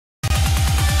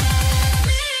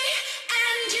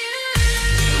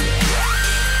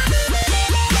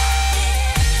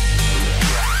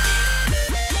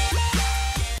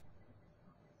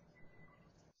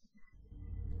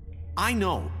I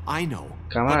know.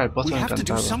 Cámara del But we pozo have to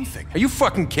do encantado. something. Are you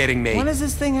fucking kidding me? When is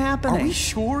this thing happening? Are we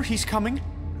sure he's coming?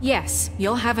 Yes,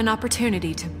 you'll have an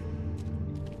opportunity to...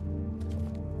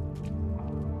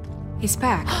 He's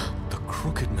back. The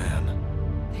Crooked Man.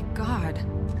 Thank God.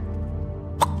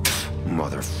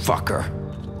 Motherfucker.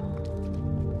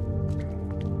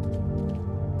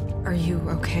 Are you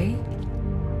okay?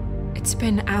 It's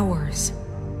been hours.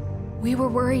 We were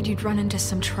worried you'd run into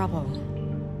some trouble.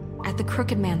 At the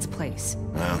Crooked Man's place.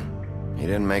 Well, he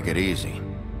didn't make it easy.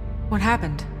 What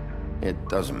happened? It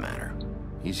doesn't matter.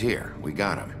 He's here. We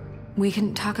got him. We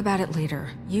can talk about it later.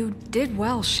 You did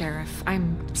well, Sheriff.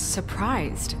 I'm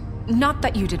surprised. Not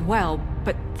that you did well,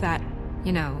 but that,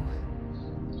 you know...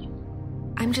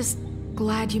 I'm just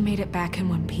glad you made it back in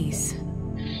one piece.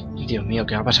 Dios mío,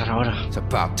 ¿qué va a pasar ahora? It's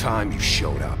about time you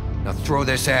showed up. Now throw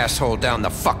this asshole down the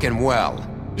fucking well.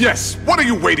 Yes, what are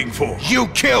you waiting for? You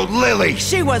killed Lily!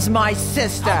 She was my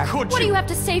sister. Could What do you have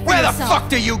to say for Where the yourself? fuck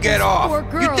do you get off? Poor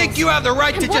You girls. think you have the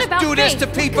right And to what just about do this Faith? to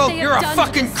What could people? they have You're a done to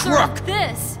fucking deserve crook!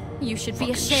 This. You should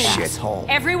be ashamed. Shithole.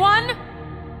 Everyone?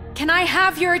 Can I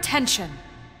have your attention?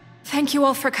 Thank you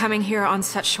all for coming here on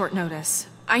such short notice.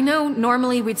 I know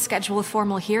normally we'd schedule a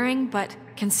formal hearing, but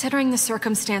considering the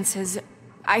circumstances,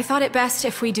 I thought it best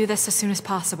if we do this as soon as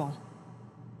possible.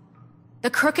 The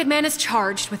Crooked Man is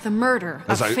charged with the murder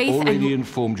As of I Faith already and...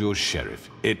 informed your sheriff,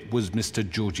 it was Mr.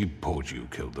 Georgie Porgy who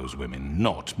killed those women,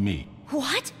 not me.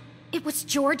 What? It was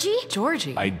Georgie?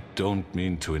 Georgie? I don't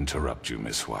mean to interrupt you,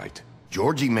 Miss White.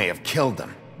 Georgie may have killed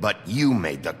them, but you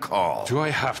made the call. Do I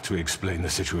have to explain the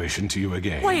situation to you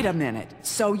again? Wait a minute.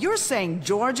 So you're saying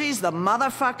Georgie's the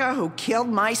motherfucker who killed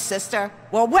my sister?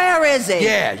 Well, where is he?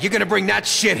 Yeah, you're gonna bring that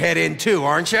shithead in too,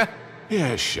 aren't you?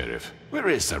 Yes, Sheriff. Where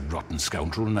is that rotten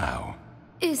scoundrel now?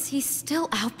 Is he still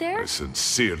out there? I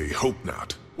sincerely hope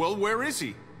not. Well, where is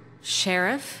he?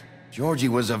 Sheriff? Georgie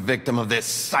was a victim of this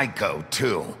psycho,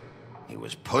 too. He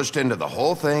was pushed into the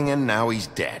whole thing and now he's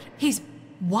dead. He's...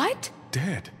 what?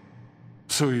 Dead.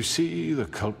 So you see, the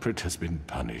culprit has been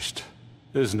punished.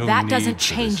 There's no That need doesn't for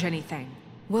change this. anything.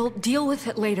 We'll deal with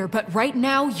it later, but right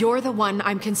now, you're the one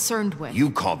I'm concerned with. You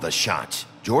called the shots.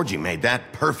 Georgie made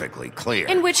that perfectly clear.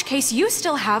 In which case, you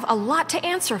still have a lot to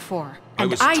answer for. I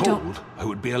And was I told don't... I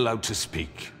would be allowed to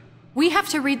speak. We have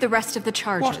to read the rest of the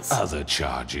charges. What other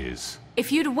charges?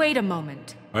 If you'd wait a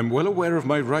moment. I'm well aware of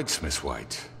my rights, Miss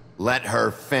White. Let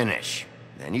her finish.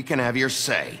 Then you can have your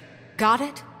say. Got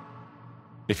it?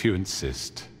 If you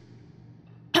insist.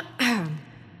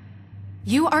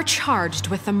 You are charged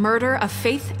with the murder of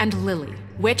Faith and Lily,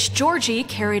 which Georgie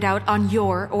carried out on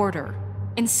your order,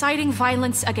 inciting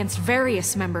violence against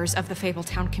various members of the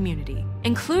Fabletown community,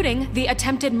 including the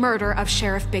attempted murder of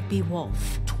Sheriff Bigby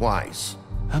Wolf. Twice.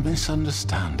 A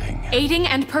misunderstanding. Aiding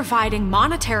and providing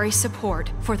monetary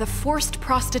support for the forced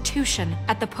prostitution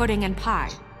at the Pudding and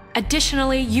Pie.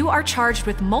 Additionally, you are charged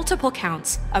with multiple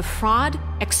counts of fraud,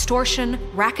 extortion,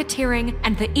 racketeering,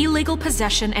 and the illegal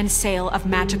possession and sale of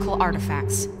magical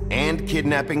artifacts. And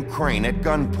kidnapping Crane at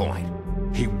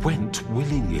gunpoint. He went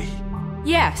willingly.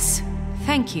 Yes,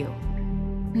 thank you.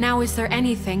 Now, is there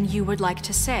anything you would like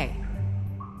to say?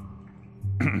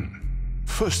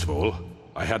 First of all,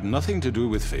 I had nothing to do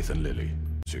with Faith and Lily,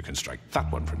 so you can strike that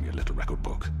one from your little record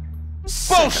book.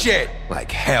 Bullshit!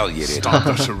 Like hell you did. Stop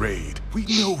the charade. We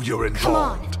know you're Come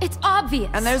on, involved. it's obvious.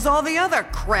 And there's all the other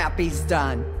crap he's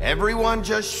done. Everyone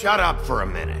just shut up for a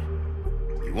minute.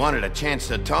 If you wanted a chance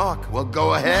to talk, well,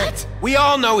 go ahead. What? We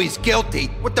all know he's guilty.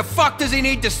 What the fuck does he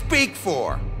need to speak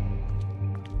for?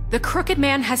 The Crooked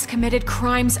Man has committed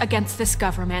crimes against this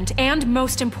government and,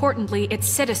 most importantly, its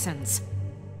citizens.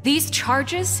 These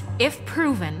charges, if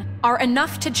proven, are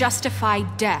enough to justify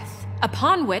death,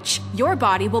 upon which your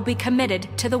body will be committed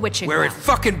to the witching Where it well.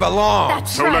 fucking belongs.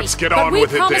 That's So right. let's get But on we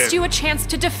with it promised then. you a chance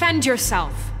to defend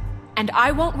yourself, and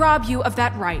I won't rob you of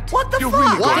that right. What the You're fuck?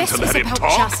 really going This to is let him about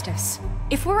talk? justice.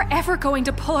 If we're ever going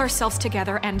to pull ourselves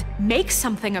together and make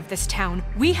something of this town,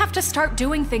 we have to start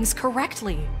doing things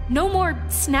correctly. No more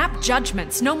snap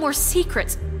judgments, no more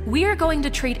secrets. We're going to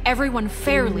treat everyone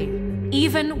fairly,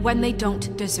 even when they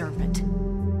don't deserve it.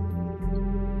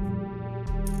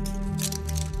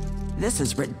 This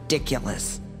is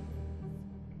ridiculous.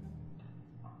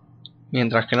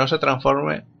 Mientras que no se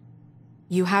transforme,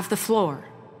 You have the floor.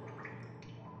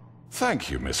 Thank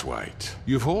you, Miss White.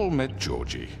 You've all met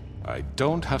Georgie. I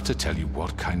don't have to tell you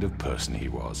what kind of person he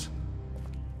was.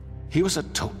 He was a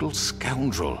total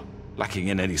scoundrel, lacking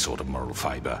in any sort of moral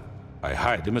fiber. I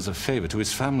hired him as a favor to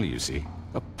his family, you see.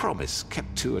 A promise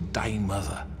kept to a dying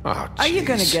mother. Oh, Are you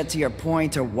gonna jeez. get to your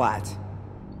point or what?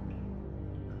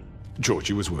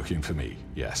 Georgie was working for me,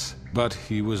 yes. But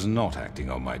he was not acting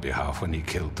on my behalf when he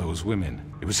killed those women.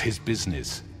 It was his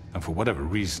business. And for whatever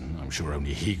reason, I'm sure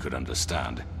only he could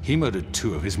understand, he murdered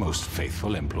 2 of his most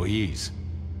faithful employees.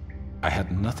 I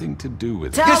had nothing to do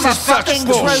with it. Tell the fucking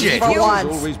truth for He's once.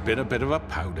 always been a bit of a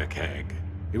powder keg.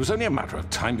 It was only a matter of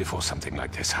time before something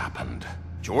like this happened.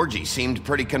 Georgie seemed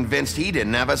pretty convinced he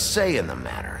didn't have a say in the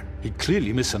matter. He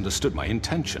clearly misunderstood my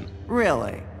intention.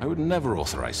 Really? I would never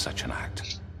authorize such an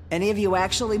act. Any of you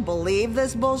actually believe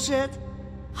this bullshit?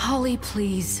 Holly,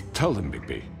 please. Tell them,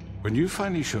 Bigby. When you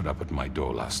finally showed up at my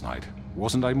door last night,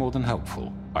 wasn't I more than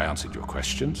helpful? I answered your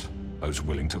questions. I was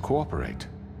willing to cooperate.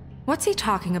 What's he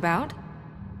talking about?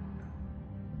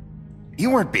 You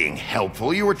weren't being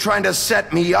helpful, you were trying to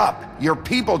set me up. Your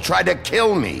people tried to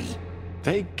kill me.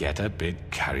 They get a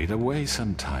bit carried away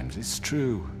sometimes, it's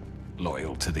true.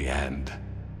 Loyal to the end.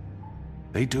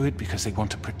 They do it because they want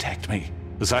to protect me,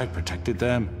 as I've protected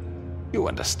them. You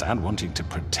understand wanting to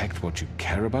protect what you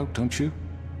care about, don't you?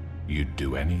 You'd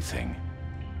do anything.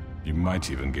 You might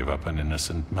even give up an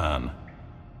innocent man,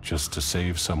 just to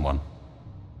save someone.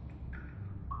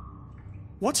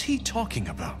 What's he talking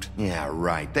about? Yeah,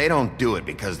 right. They don't do it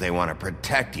because they want to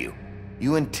protect you.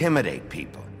 You intimidate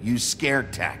people, use scare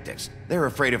tactics. They're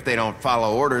afraid if they don't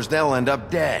follow orders, they'll end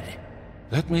up dead.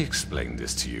 Let me explain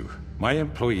this to you. My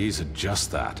employees are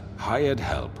just that, hired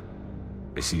help.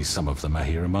 I see some of them are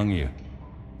here among you.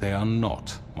 They are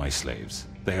not my slaves.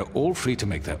 They are all free to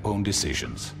make their own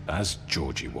decisions, as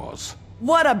Georgie was.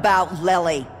 What about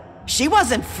Lily? She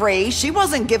wasn't free. She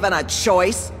wasn't given a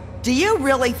choice. Do you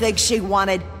really think she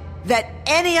wanted... that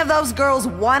any of those girls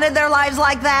wanted their lives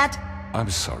like that? I'm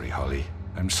sorry, Holly.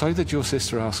 I'm sorry that your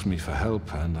sister asked me for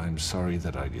help, and I'm sorry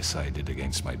that I decided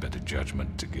against my better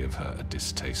judgment to give her a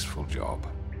distasteful job.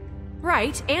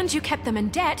 Right, and you kept them in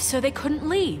debt so they couldn't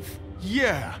leave.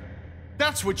 Yeah.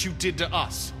 That's what you did to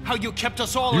us. How you kept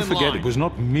us all in You line. forget it was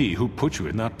not me who put you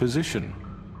in that position.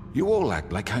 You all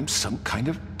act like I'm some kind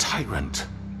of tyrant.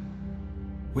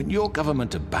 When your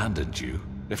government abandoned you,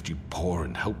 left you poor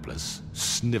and helpless,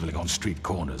 sniveling on street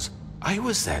corners, I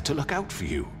was there to look out for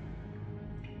you.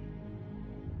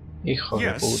 Hijo de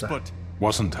Yes, puta. but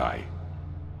Wasn't I?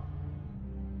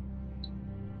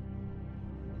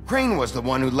 Crane was the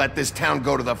one who let this town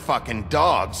go to the fucking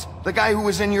dogs. The guy who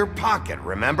was in your pocket,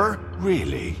 remember?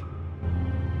 Really?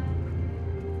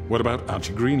 What about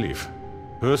Auntie Greenleaf?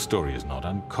 Her story is not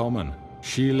uncommon.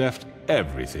 She left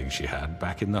everything she had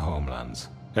back in the homelands.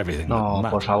 Everything No,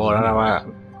 that por mattered. favor, ahora va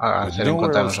a With hacer en nowhere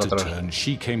contra de else to nosotros. turn,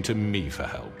 she came to me for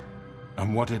help.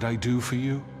 And what did I do for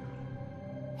you?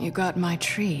 You got my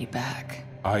tree back.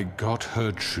 I got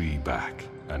her tree back,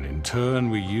 and in turn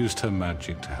we used her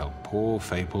magic to help poor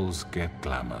Fables get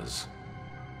glamours.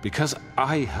 Because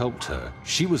I helped her,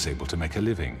 she was able to make a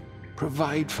living,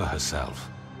 provide for herself.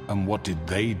 And what did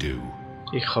they do?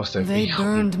 Hijos de They hijo.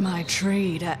 burned my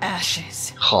tree to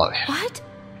ashes. Joder. What?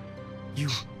 you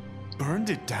burned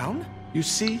it down? You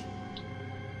see?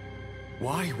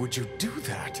 Why would you do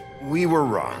that? We were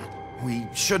wrong. We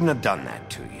shouldn't have done that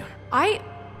to you.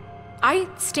 I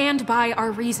stand by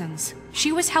our reasons.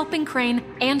 She was helping Crane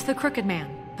and the Crooked Man,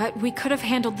 but we could have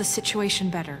handled the situation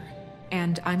better.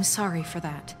 And I'm sorry for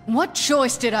that. What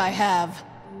choice did I have?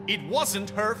 It wasn't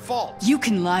her fault. You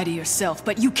can lie to yourself,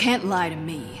 but you can't lie to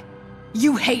me.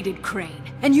 You hated Crane,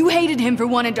 and you hated him for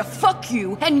wanting to fuck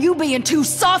you, and you being too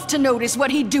soft to notice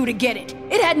what he'd do to get it.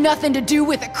 It had nothing to do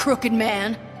with a Crooked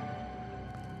Man.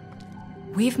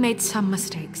 We've made some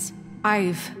mistakes.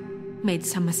 I've made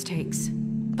some mistakes.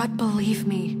 But believe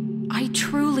me, I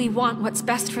truly want what's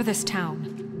best for this town.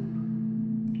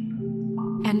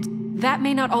 And that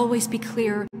may not always be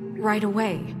clear right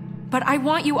away. But I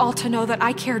want you all to know that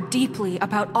I care deeply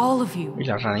about all of you. ¿Y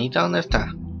la ranita dónde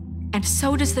está? And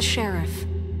so does the sheriff.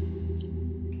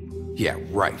 Yeah,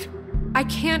 right. I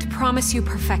can't promise you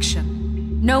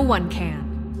perfection. No one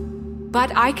can.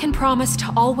 But I can promise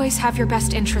to always have your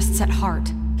best interests at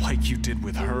heart. Like you did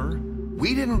with her?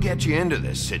 We didn't get you into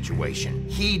this situation.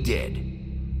 He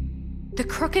did. The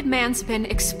Crooked Man's been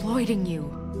exploiting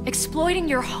you. Exploiting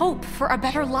your hope for a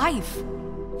better life.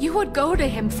 You would go to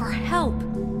him for help,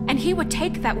 and he would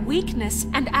take that weakness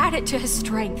and add it to his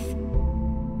strength.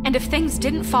 And if things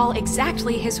didn't fall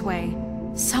exactly his way,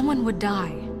 someone would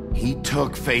die. He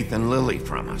took Faith and Lily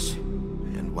from us.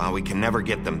 And while we can never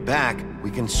get them back, we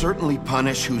can certainly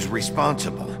punish who's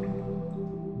responsible.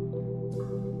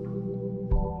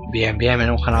 Bien, bien,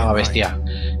 hemos ganado a bestia.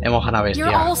 Hemos ganado a You're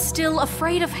bestia. all still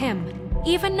afraid of him,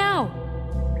 even now.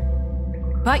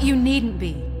 But you needn't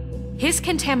be. His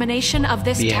contamination of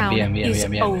this town is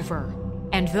bien. over.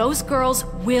 And those girls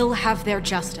will have their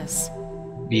justice.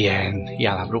 Bien, y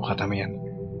a la bruja también.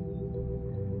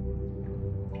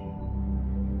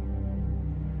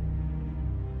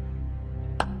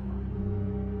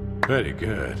 Very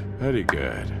good, very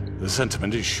good. The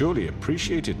sentiment is surely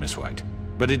appreciated, Miss White.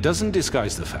 But it doesn't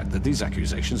disguise the fact that these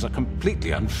accusations are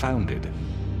completely unfounded.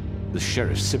 The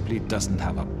sheriff simply doesn't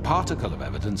have a particle of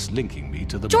evidence linking me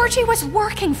to the... Georgie was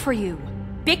working for you.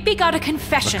 Bigby got a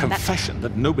confession A confession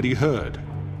that nobody heard.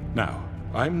 Now,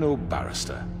 I'm no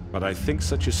barrister, but I think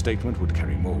such a statement would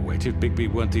carry more weight if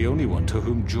Bigby weren't the only one to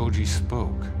whom Georgie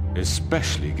spoke.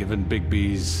 Especially given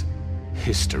Bigby's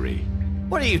history.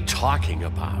 What are you talking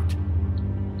about?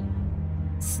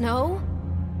 Snow?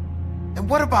 And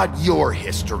what about your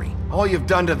history? All you've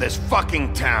done to this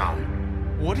fucking town?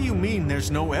 What do you mean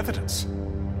there's no evidence?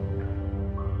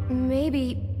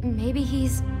 Maybe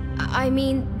he's... I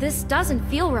mean, this doesn't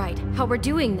feel right, how we're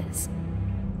doing this.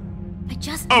 I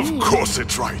just Of course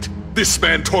it's right. This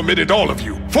man tormented all of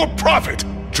you, for profit!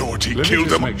 Georgie killed him. Let me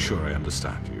just make sure I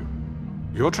understand you.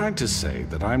 You're trying to say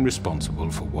that I'm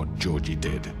responsible for what Georgie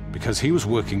did, because he was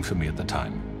working for me at the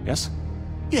time, yes?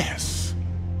 Yes.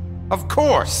 Of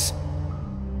course!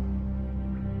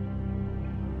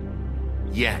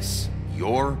 Yes,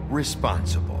 you're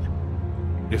responsible.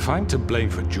 If I'm to blame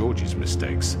for Georgie's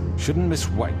mistakes, shouldn't Miss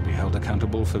White be held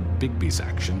accountable for Bigby's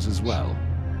actions as well?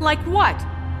 Like what?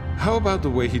 How about the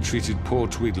way he treated poor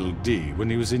Tweedledee when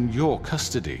he was in your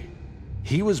custody?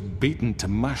 He was beaten to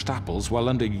mashed apples while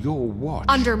under your watch.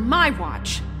 Under my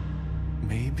watch.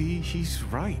 Maybe he's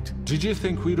right. Did you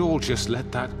think we'd all just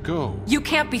let that go? You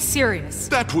can't be serious.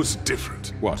 That was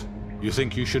different. What? You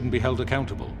think you shouldn't be held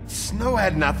accountable? Snow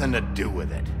had nothing to do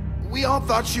with it. We all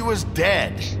thought she was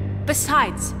dead.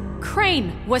 Besides,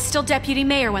 Crane was still deputy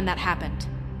mayor when that happened.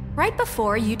 Right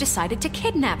before you decided to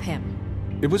kidnap him.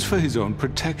 It was for his own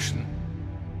protection.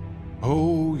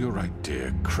 Oh, you're right,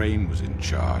 dear. Crane was in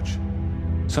charge.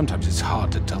 Sometimes it's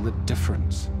hard to tell the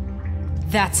difference.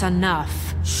 That's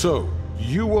enough. So,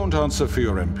 you won't answer for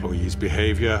your employees'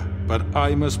 behavior, but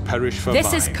I must perish for mine.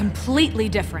 This is completely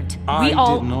different. I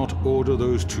did not order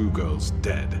those two girls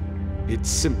dead. It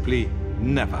simply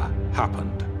never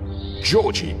happened.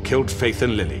 Georgie killed Faith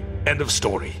and Lily. End of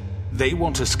story. They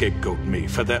want to scapegoat me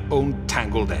for their own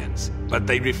tangled ends, but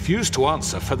they refuse to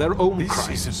answer for their own crimes.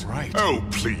 This isn't right. Oh,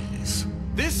 please.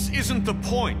 This isn't the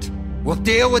point. We'll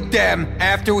deal with them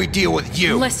after we deal with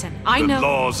you. Listen, I The know...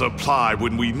 laws apply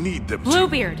when we need them to.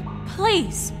 Bluebeard,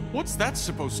 please. What's that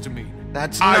supposed to mean?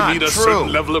 That's not I mean, a true.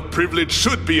 certain level of privilege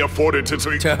should be afforded to...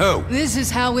 To who? This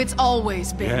is how it's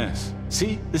always been. Yes.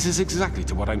 See, this is exactly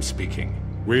to what I'm speaking.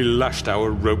 We lashed our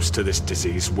ropes to this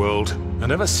diseased world,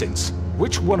 and ever since,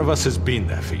 which one of us has been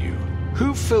there for you?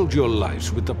 Who filled your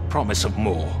lives with the promise of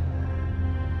more?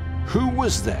 Who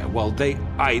was there while they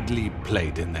idly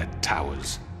played in their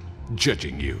towers,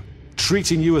 judging you,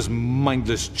 treating you as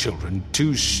mindless children,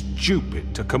 too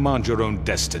stupid to command your own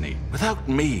destiny? Without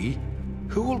me,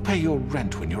 who will pay your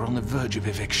rent when you're on the verge of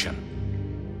eviction?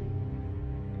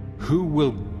 Who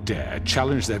will dare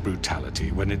challenge their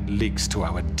brutality when it leaks to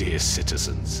our dear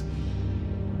citizens?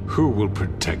 Who will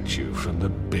protect you from the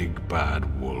big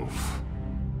bad wolf?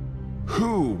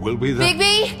 Who will be the...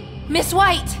 Bigby! Miss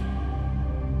White!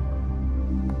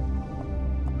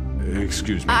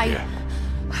 Excuse me, dear.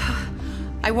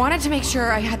 I wanted to make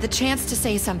sure I had the chance to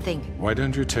say something. Why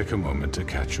don't you take a moment to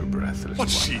catch your breath, little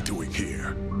What's one? she doing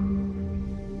here?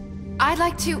 I'd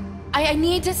like to... I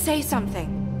need to say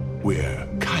something. We're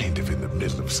kind of in the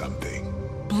middle of something.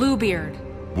 Bluebeard.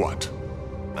 What?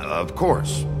 Of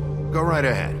course. Go right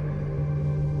ahead.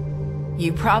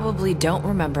 You probably don't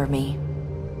remember me.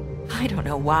 I don't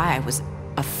know why I was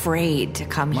afraid to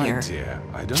come My here. dear,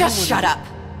 I don't Just know shut up!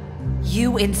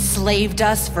 You enslaved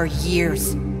us for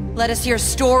years. Let us hear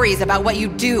stories about what you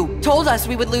do. Told us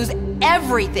we would lose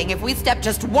everything if we stepped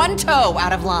just one toe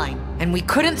out of line. And we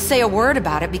couldn't say a word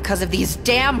about it because of these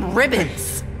damn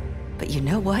ribbons. But you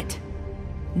know what?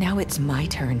 Now it's my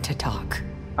turn to talk.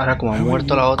 Ahora como ha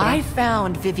muerto la otra. I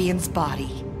found Vivian's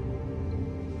body.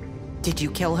 Did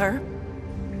you kill her?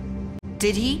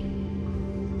 Did he?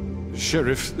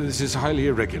 Sheriff, this is highly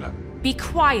irregular. Be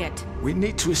quiet. We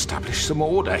need to establish some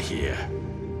order here.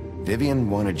 Vivian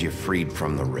wanted you freed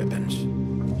from the ribbons.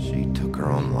 She took her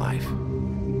own life.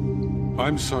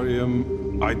 I'm sorry,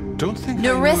 I don't think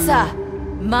Nerissa!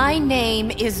 My name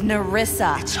is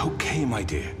Nerissa. It's okay, my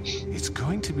dear. It's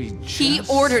going to be just... He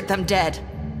ordered them dead.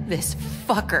 This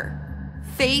fucker.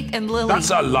 Faith and Lily. That's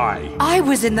a lie! I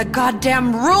was in the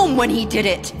goddamn room when he did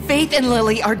it. Faith and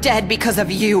Lily are dead because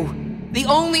of you. The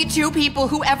only two people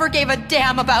who ever gave a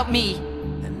damn about me.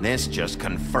 And this just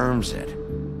confirms it.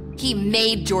 He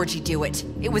made Georgie do it.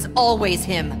 It was always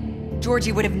him.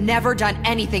 Georgie would have never done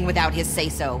anything without his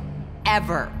say-so.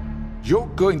 Ever. You're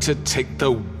going to take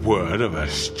the word of a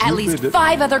stupid... At least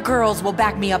 5 other girls will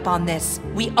back me up on this.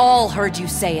 We all heard you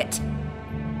say it.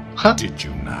 Huh? Did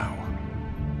you now?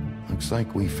 Looks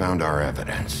like we found our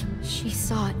evidence. She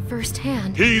saw it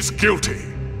firsthand. He's guilty.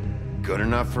 Good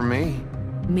enough for me?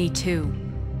 Me too.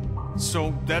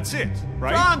 So that's it,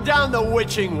 right? Calm down the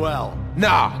witching well.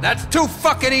 Nah, that's too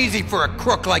fucking easy for a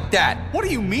crook like that. What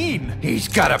do you mean? He's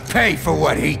gotta pay for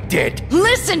what he did.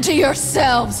 Listen to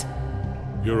yourselves!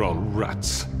 You're all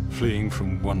rats, fleeing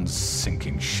from one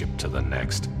sinking ship to the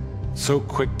next. So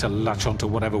quick to latch onto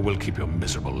whatever will keep your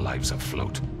miserable lives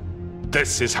afloat.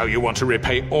 This is how you want to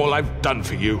repay all I've done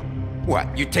for you?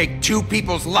 What, you take 2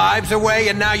 people's lives away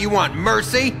and now you want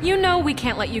mercy? You know we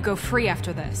can't let you go free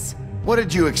after this. What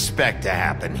did you expect to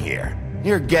happen here?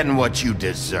 You're getting what you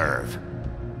deserve.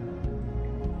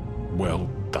 Well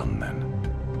done, then.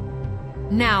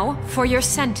 Now, for your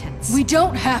sentence. We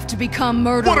don't have to become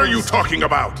murderers. What are you talking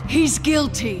about? He's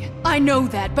guilty. I know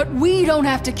that, but we don't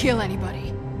have to kill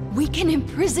anybody. We can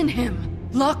imprison him.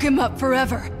 Lock him up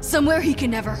forever. Somewhere he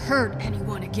can never hurt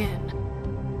anyone again.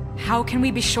 How can we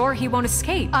be sure he won't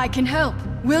escape? I can help.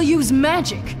 We'll use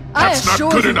magic. That's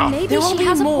not good enough. Maybe There will she be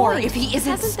has a more point. if he isn't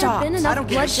Hasn't stopped. there been enough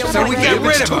bloodshed So we get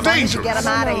rid of him. Dangerous. Get him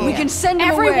out of here. We can send him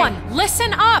Everyone, away.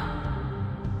 listen up!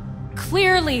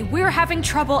 Clearly, we're having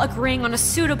trouble agreeing on a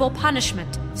suitable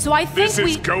punishment. So I think This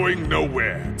is going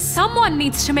nowhere. Someone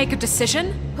needs to make a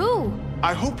decision. Who?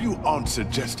 I hope you aren't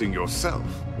suggesting yourself.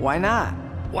 Why not?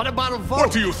 What about a vote?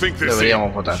 What do you think this is?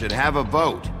 Deberíamos votar. Should have a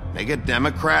vote. Make it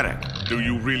democratic. Do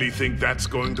you really think that's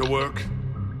going to work?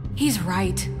 He's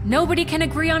right. Nobody can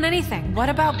agree on anything. What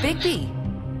about Bigby?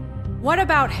 What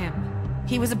about him?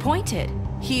 He was appointed.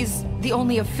 He's the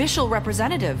only official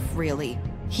representative, really.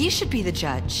 He should be the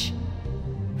judge.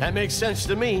 That makes sense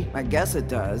to me. I guess it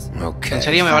does. Okay. ¿En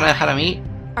serio me van a dejar a mí?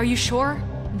 Are you sure?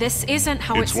 This isn't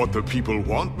how It's what the people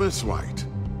want, Miss White.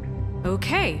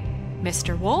 Okay,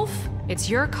 Mr. Wolf, it's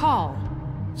your call.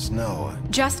 Snow.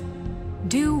 Just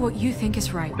do what you think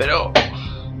is right. Pero...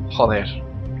 Joder.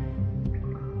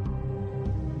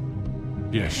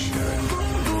 Yes, Sheriff.